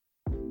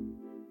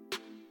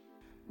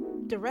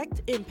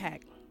Direct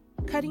Impact,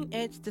 cutting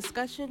edge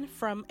discussion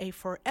from a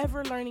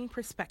forever learning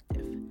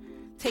perspective.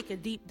 Take a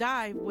deep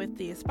dive with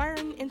the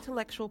Aspiring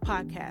Intellectual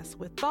Podcast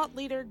with thought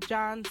leader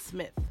John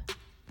Smith.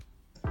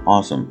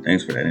 Awesome.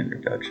 Thanks for that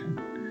introduction.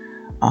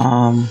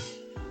 Um,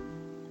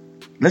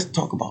 let's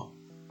talk about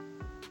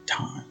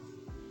time.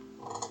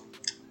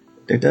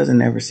 There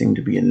doesn't ever seem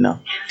to be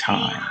enough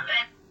time,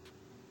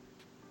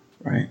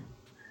 right?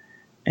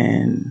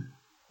 And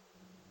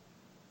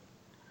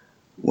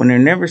when there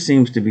never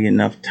seems to be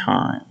enough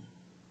time,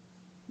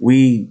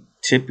 we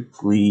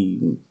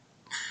typically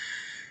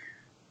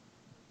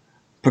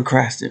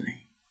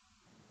procrastinate.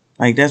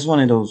 Like, that's one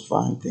of those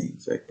fine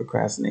things. Like,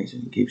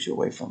 procrastination keeps you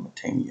away from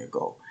attaining your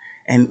goal.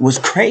 And what's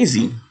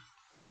crazy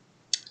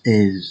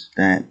is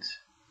that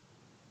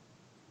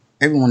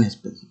everyone is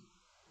busy,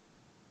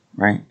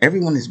 right?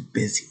 Everyone is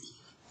busy.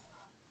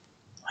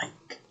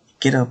 Like, you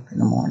get up in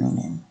the morning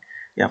and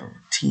you have a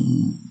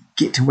routine,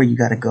 get to where you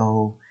got to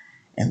go.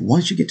 And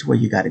once you get to where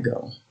you got to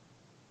go,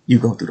 you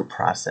go through the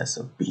process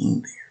of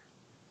being there.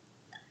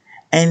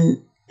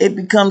 And it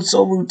becomes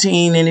so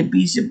routine and it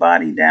beats your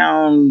body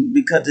down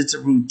because it's a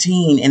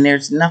routine and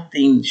there's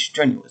nothing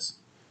strenuous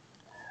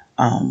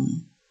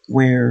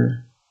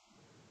where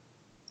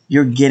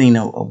you're getting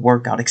a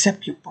workout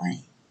except your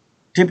brain.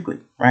 Typically,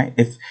 right?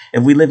 If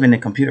we live in the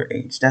computer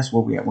age, that's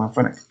where we are. We're in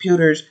front of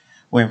computers.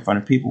 We're in front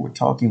of people. We're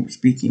talking. We're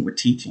speaking. We're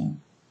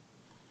teaching,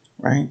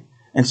 right?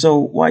 And so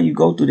while you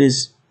go through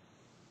this,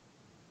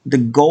 the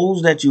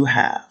goals that you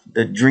have,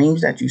 the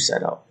dreams that you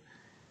set up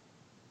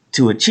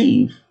to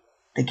achieve,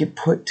 they get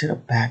put to the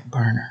back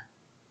burner.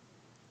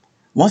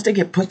 Once they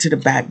get put to the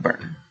back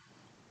burner,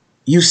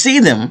 you see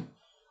them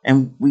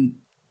and we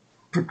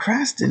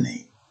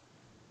procrastinate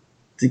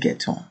to get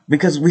to them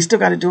because we still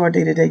got to do our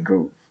day-to-day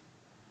groove.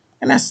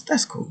 And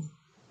that's cool,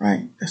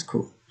 right? That's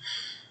cool.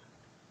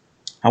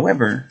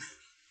 However,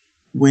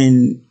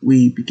 when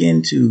we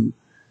begin to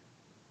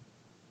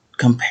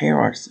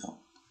compare ourselves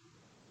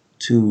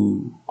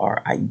to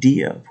our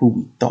idea of who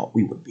we thought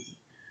we would be,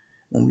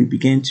 when we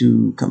begin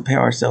to compare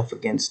ourselves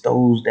against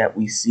those that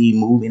we see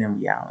moving in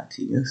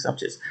reality,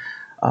 such as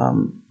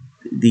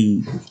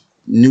the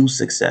new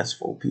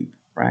successful people,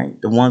 right?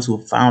 The ones who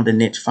have found a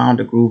niche, found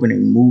a groove, and they're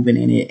moving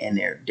in it, and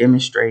they're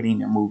demonstrating,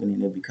 they're moving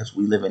in it because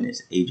we live in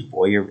this age of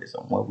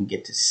voyeurism where we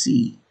get to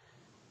see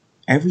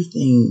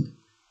everything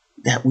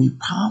that we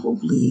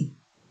probably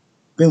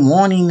been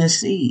wanting to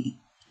see.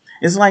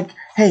 It's like,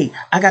 hey,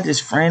 I got this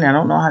friend, I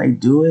don't know how they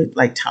do it,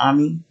 like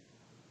Tommy.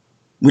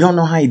 We don't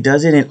know how he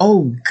does it. And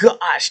oh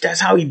gosh,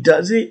 that's how he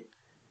does it.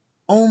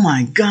 Oh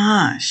my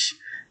gosh.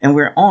 And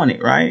we're on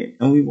it, right?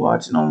 And we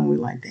watching on and we're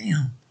like,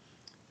 damn,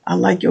 I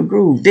like your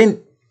groove.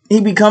 Then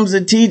he becomes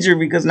a teacher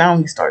because now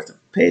he starts to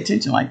pay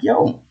attention like,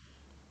 yo,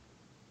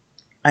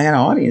 I got an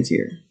audience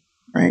here,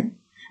 right?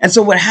 And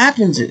so what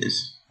happens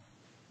is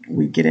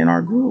we get in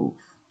our groove.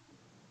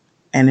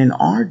 And in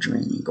our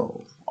dreaming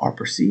goal, our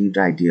perceived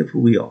idea of who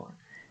we are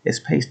is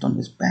placed on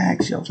this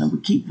bag shelf and we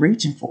keep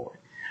reaching for it.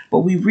 But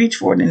we reach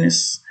for it in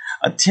this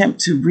attempt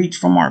to reach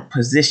from our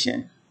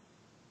position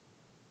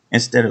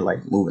instead of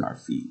like moving our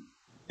feet,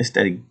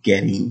 instead of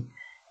getting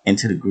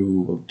into the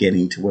groove of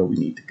getting to where we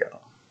need to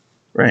go,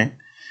 right?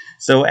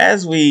 So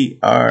as we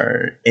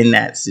are in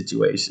that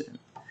situation,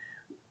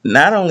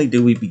 not only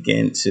do we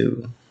begin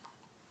to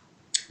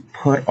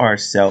put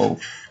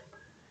ourselves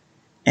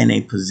in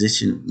a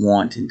position of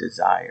want and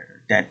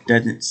desire that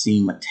doesn't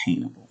seem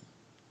attainable,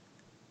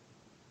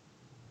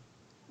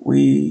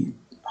 we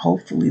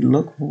hopefully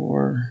look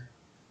for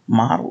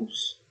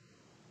models,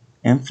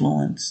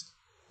 influence,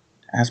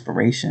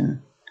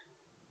 aspiration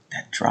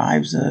that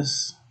drives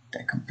us,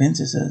 that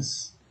convinces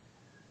us,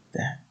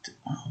 that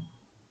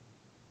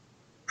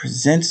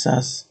presents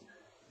us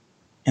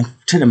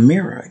to the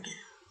mirror again.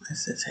 It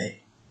says,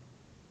 hey,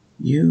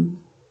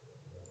 you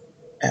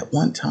at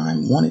one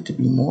time wanted to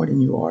be more than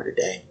you are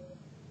today.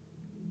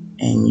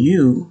 And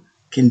you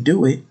can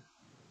do it,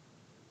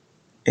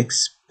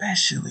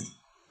 especially,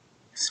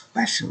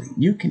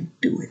 you can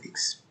do it,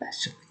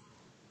 especially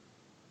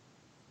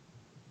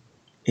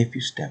if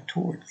you step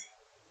toward me.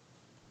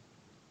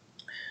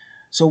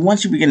 So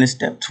once you begin to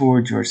step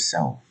toward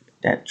yourself,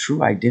 that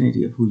true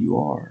identity of who you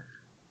are,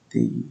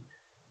 the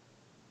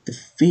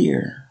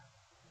fear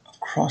of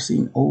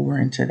crossing over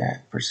into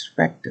that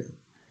perspective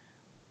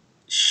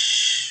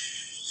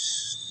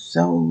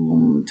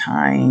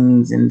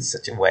sometimes in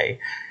such a way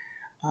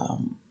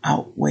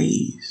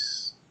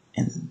outweighs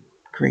and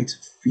creates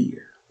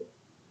fear.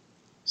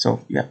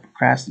 So you have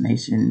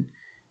procrastination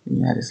and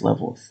you have this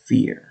level of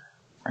fear,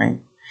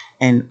 right?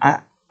 And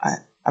I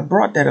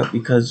brought that up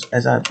because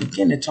as I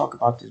begin to talk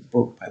about this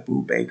book by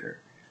Boo Baker,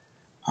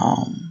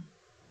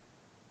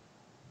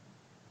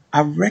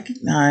 I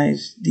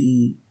recognize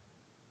the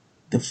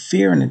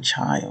fear in a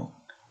child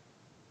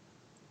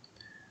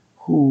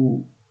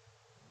who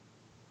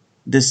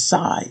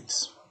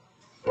decides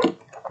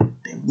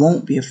they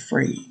won't be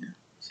afraid.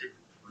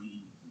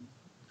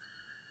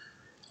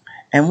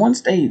 And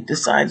once they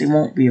decide they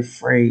won't be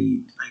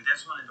afraid,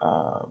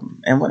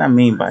 and what I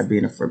mean by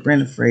being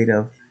afraid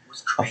of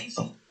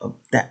of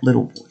that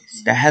little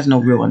voice that has no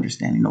real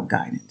understanding, no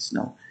guidance,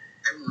 no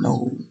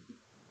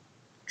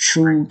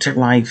true to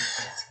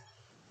life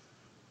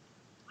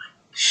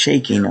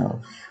shaking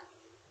of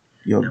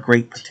your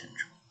great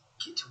potential.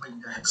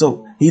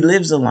 So he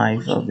lives a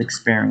life of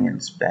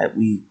experience that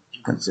we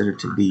consider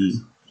to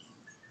be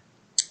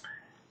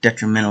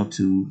detrimental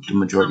to the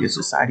majority of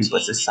society,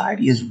 but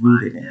society is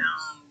rooted in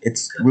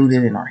it's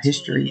rooted in our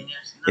history.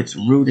 It's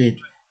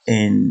rooted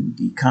in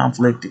the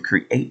conflict to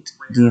create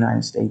the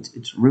United States.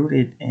 It's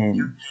rooted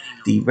in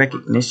the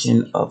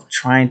recognition of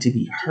trying to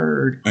be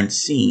heard and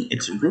seen.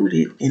 It's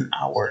rooted in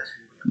our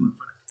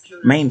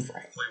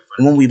mainframe.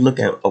 When we look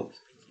at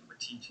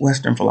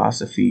Western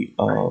philosophy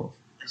of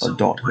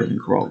adulthood and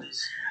growth,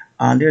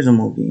 there's a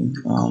movie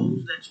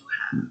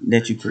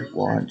that you could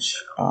watch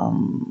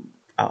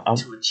of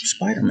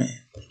Spider-Man.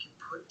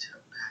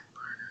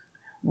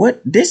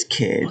 What this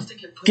kid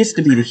gets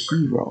to be the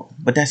hero,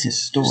 but that's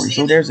his story.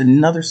 So there's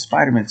another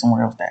Spider-Man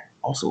somewhere else that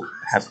also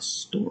has a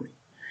story.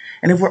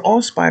 And if we're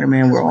all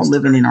Spider-Man, we're all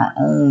living in our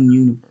own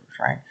universe,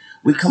 right?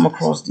 We come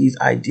across these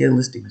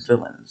idealistic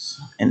villains,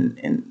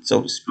 and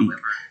so to speak,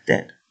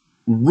 that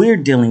we're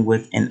dealing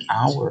with in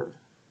our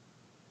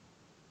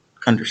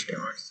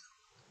understanding.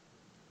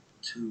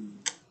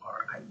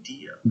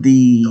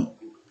 The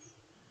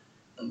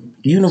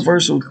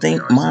universal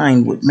think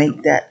mind would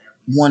make that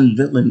one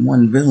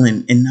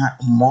villain, and not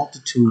a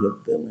multitude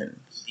of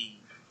villains.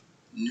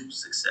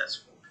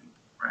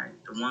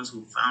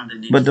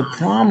 But the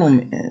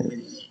problem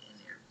is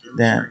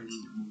that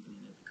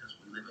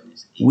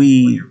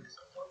we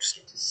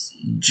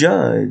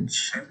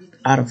judge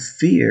out of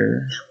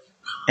fear,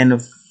 and the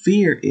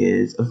fear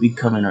is of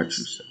becoming our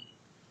true self.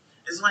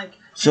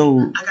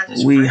 So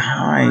we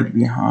hide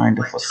behind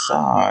the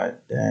facade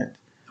that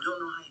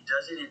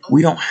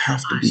we don't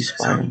have to be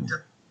Spider-Man.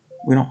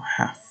 We don't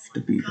have to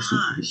be the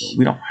superhero.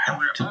 We don't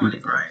have to be the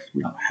voice.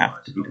 We don't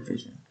have to be the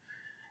vision.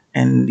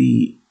 And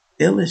the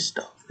illest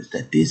stuff is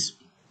that this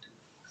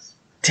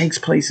takes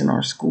place in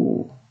our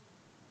school.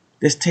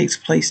 This takes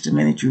place the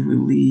minute you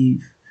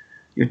relieve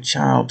your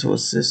child to a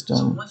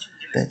system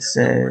that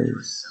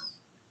says,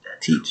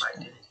 teach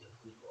them.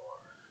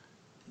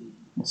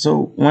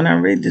 So when I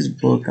read this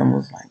book, I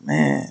was like,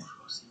 man,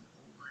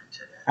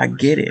 I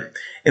get it.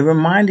 It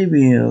reminded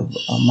me of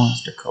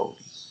Monster Cody.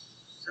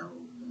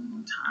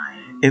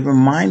 It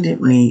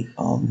reminded me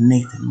of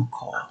Nathan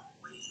McCall.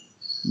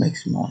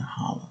 Makes me want to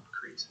holler.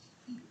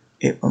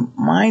 It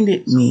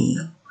reminded me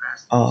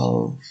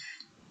of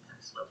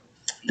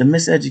the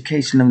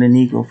miseducation of the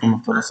Negro from a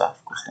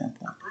philosophical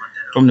standpoint.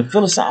 From the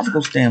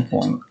philosophical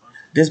standpoint,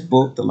 this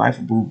book, The Life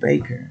of Boo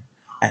Baker,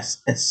 as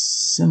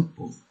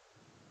simple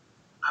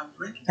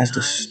as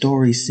the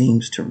story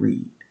seems to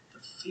read,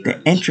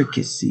 the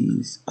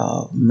intricacies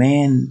of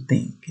man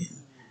thinking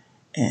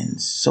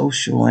and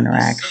social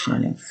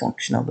interaction and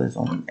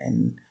functionalism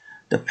and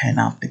the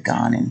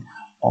panopticon and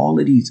all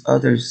of these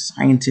other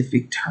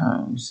scientific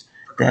terms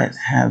that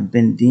have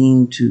been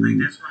deemed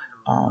to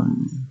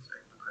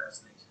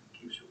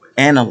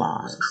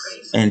analyze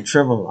and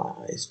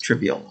trivialize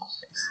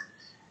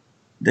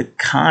the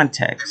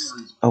context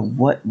of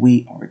what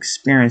we are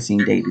experiencing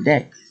day to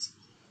day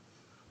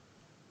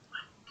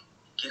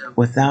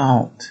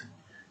without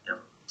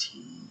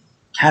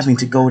having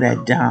to go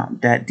down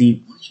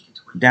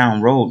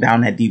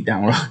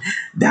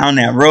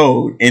that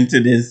road into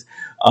this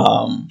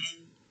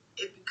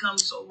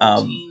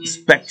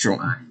spectrum,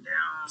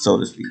 so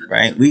to speak,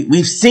 right?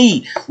 We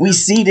see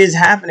this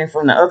happening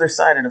from the other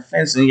side of the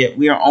fence, and yet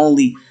we are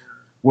only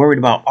worried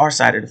about our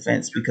side of the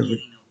fence because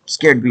we're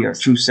scared to be our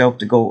true self,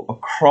 to go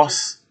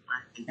across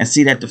and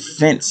see that the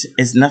fence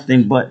is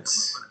nothing but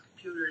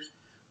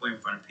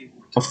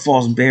a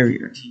false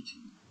barrier.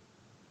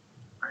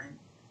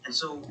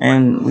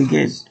 And we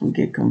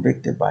get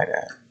convicted by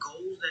that.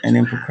 And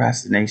then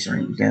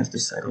procrastination begins to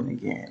set in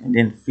again. And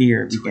then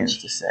fear begins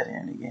to set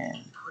in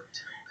again.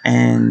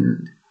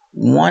 And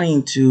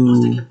wanting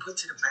to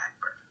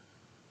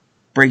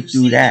break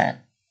through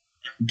that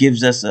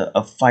gives us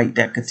a fight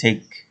that could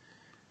take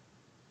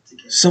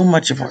so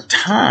much of our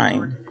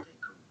time,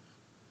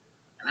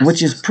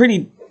 which is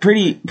pretty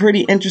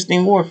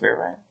interesting warfare,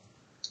 right?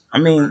 I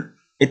mean,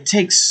 it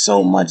takes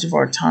so much of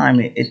our time.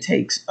 It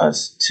takes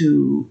us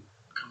to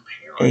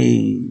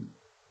a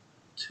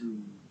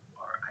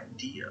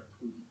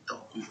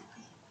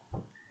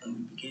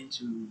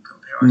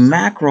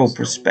macro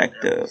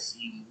perspective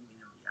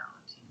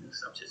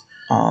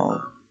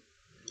of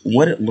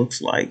what it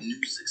looks like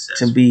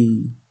to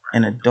be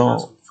an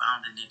adult.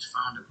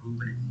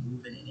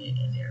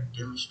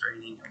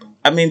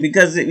 I mean,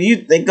 because if you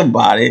think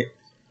about it,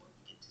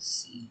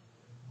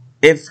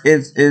 if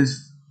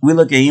we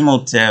look at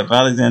Imhotep,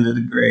 Alexander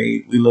the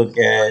Great, we look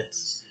at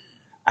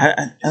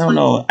I don't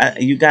know.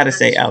 You got to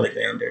say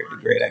Alexander the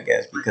Great, I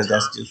guess, because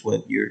that's just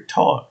what you're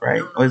taught,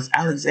 right? Or it's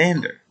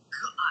Alexander.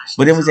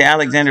 But then we say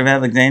Alexander of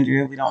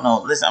Alexandria. We don't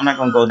know. Listen, I'm not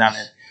going to go down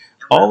there.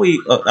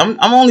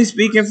 I'm only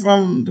speaking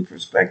from the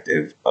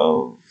perspective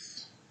of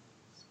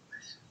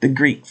the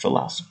Greek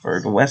philosopher,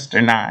 the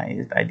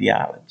westernized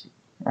ideology,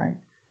 right?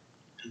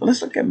 But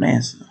let's look at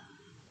Manson.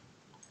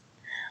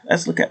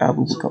 Let's look at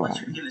Abu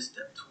Bakr.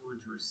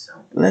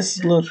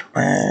 Let's look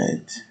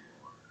at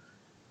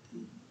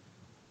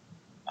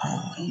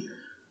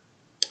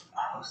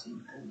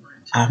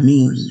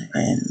Amin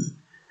and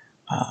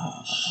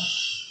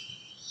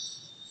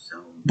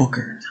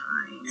Booker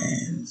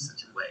and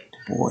Du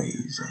Bois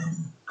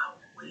and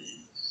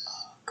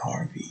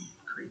Garvey.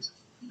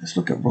 Let's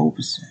look at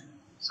Robeson.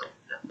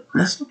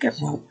 Let's look at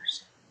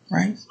Robeson,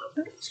 right?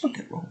 Let's look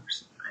at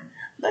Robeson.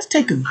 Let's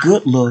take a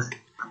good look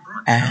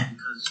at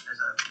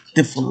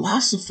the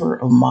philosopher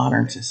of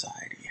modern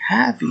society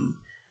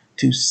having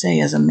to say,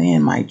 as a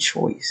man, my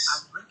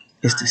choice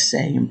is to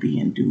say and be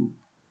and do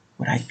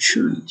what I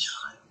choose,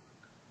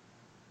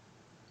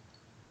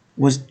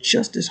 was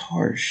just as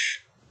harsh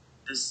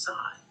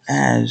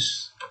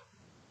as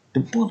the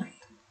bully.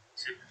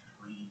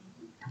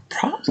 The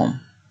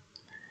problem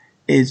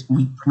is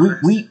we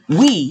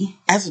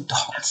as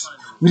adults,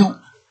 we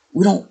don't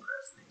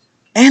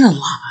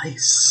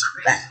analyze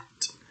that.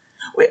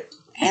 We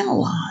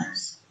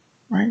analyze,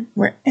 right?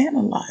 We're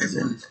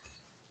analyzing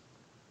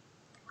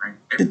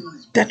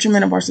the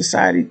detriment of our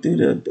society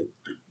through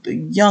the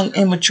young,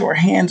 immature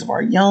hands of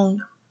our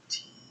young.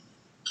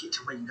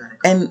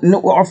 And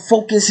our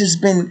focus has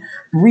been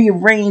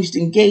rearranged,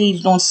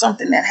 engaged on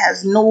something that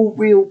has no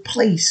real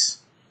place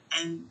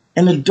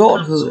in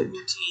adulthood.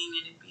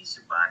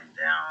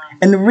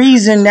 And the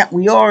reason that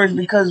we are is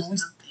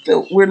because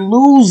we're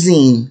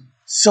losing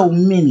so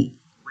many.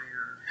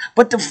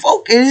 But the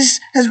focus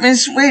has been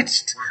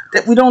switched,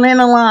 that we don't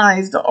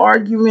analyze the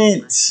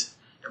argument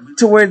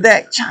to where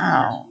that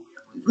child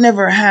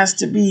never has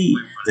to be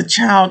the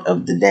child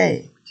of the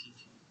day.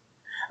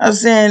 I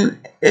was saying,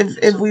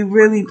 if we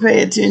really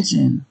pay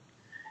attention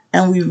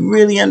and we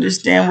really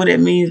understand what it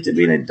means to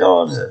be an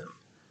adulthood,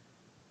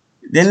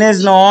 then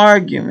there's no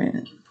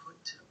argument.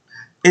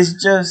 It's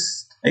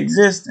just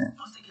existence.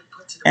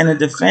 And the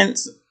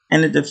defense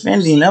and the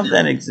defending of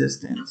that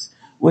existence,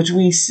 which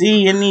we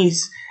see in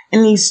these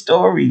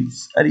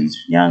stories of these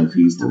young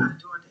people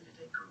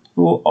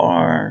who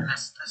are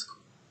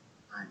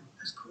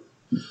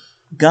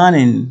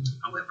gunning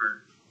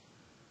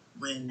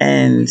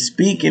and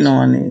speaking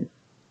on it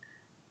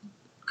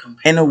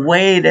in a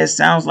way that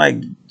sounds like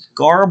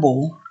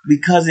garble,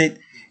 because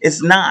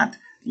it's not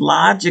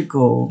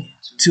logical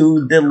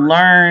to the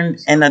learned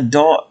and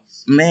adult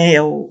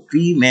male,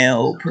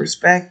 female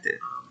perspective.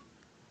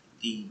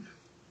 The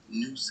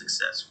new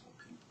successful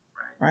people,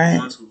 right?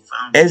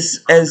 It's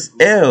as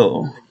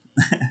ill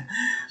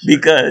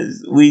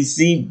because we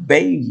see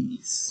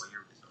babies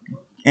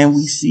and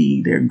we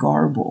see their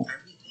garble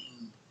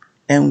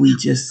and we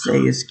just say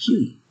it's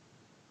cute.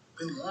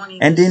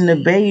 And then the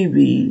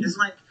baby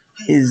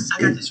is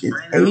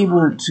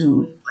able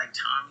to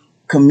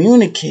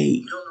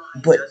communicate,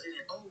 but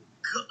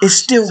it's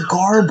still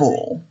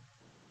garble.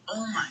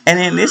 And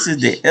then this is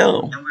the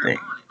ill thing.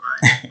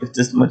 If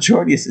the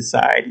majority of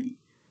society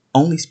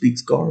only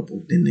speaks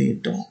garble, then they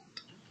adult.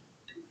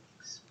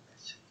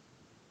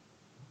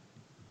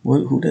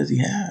 Who does he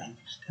have?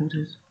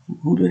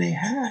 Who do they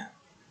have?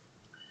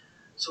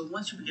 So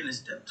once you begin to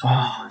step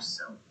towards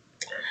yourself,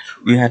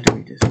 you have to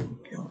read this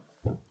book, yo.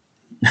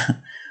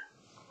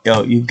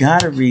 Yo, you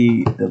gotta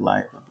read The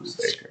Life of Bruce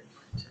Baker.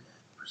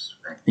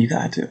 You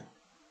got to.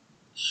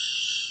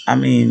 I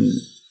mean,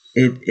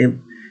 it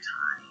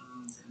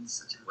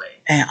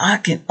and I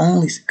can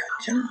only say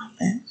good job,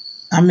 man.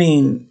 I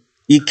mean,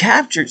 you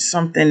captured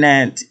something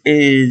that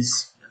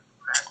is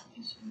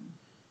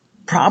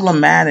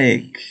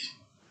problematic.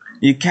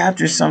 You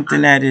captured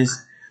something that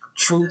is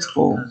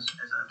truthful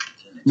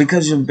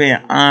because you're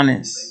being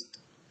honest.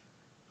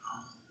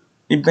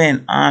 You're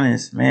being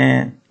honest,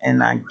 man,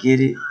 and I get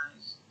it.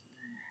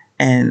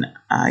 And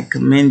I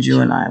commend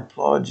you and I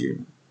applaud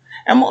you.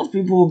 And most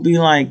people will be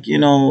like, you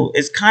know,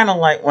 it's kind of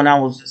like when I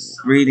was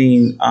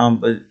reading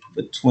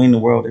Between the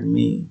World and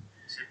Me.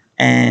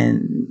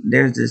 And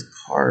there's this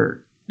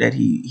part that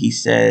he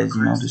says,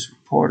 you know, this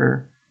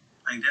reporter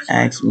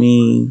asked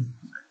me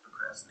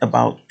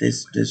about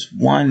this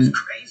one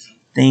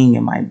thing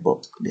in my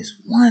book. This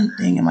one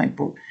thing in my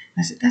book.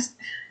 And I said,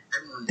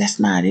 that's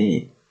not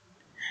it.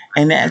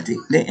 And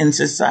and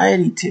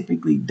society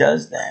typically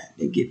does that.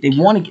 They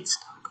want to get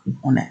stuck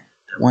on that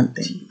one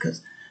thing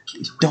because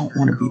they don't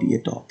want to be the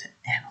adult to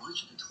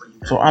analyze.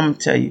 So I'm going to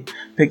tell you,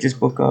 pick this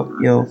book up.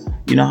 Yo,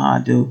 you know how I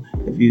do.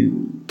 If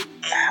you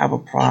have a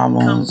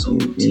problem,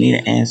 you need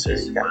an answer,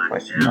 you got a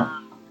question, you know,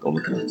 go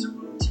look it up.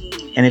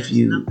 And if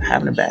you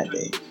having a bad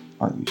day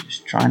or you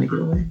just trying to get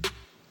away,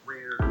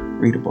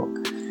 read a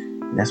book.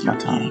 That's my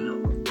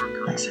time.